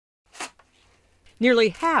Nearly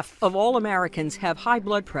half of all Americans have high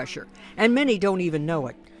blood pressure, and many don't even know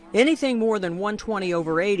it. Anything more than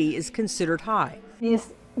 120/80 is considered high.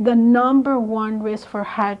 It's the #1 risk for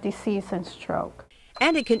heart disease and stroke.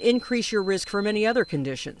 And it can increase your risk for many other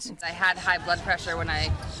conditions. I had high blood pressure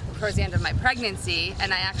towards the end of my pregnancy,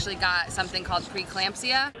 and I actually got something called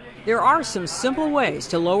preeclampsia. There are some simple ways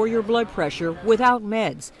to lower your blood pressure without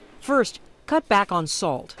meds. First, cut back on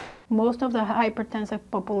salt. Most of the hypertensive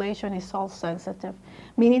population is salt sensitive,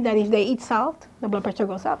 meaning that if they eat salt, the blood pressure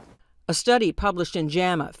goes up. A study published in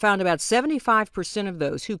JAMA found about 75% of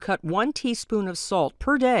those who cut 1 teaspoon of salt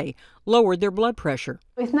per day lowered their blood pressure.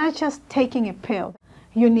 It's not just taking a pill.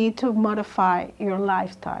 You need to modify your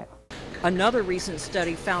lifestyle. Another recent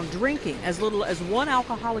study found drinking as little as 1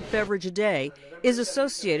 alcoholic beverage a day is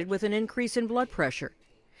associated with an increase in blood pressure.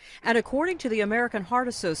 And according to the American Heart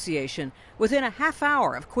Association, within a half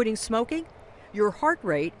hour of quitting smoking, your heart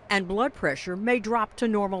rate and blood pressure may drop to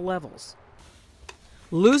normal levels.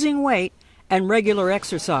 Losing weight and regular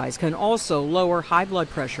exercise can also lower high blood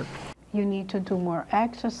pressure. You need to do more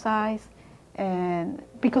exercise, and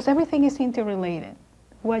because everything is interrelated.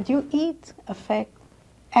 What you eat affects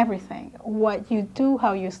everything. What you do,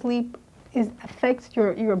 how you sleep, affects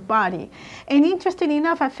your body. And interestingly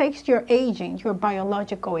enough, affects your aging, your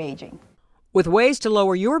biological aging. With ways to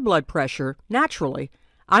lower your blood pressure naturally,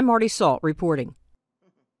 I'm Marty Salt reporting.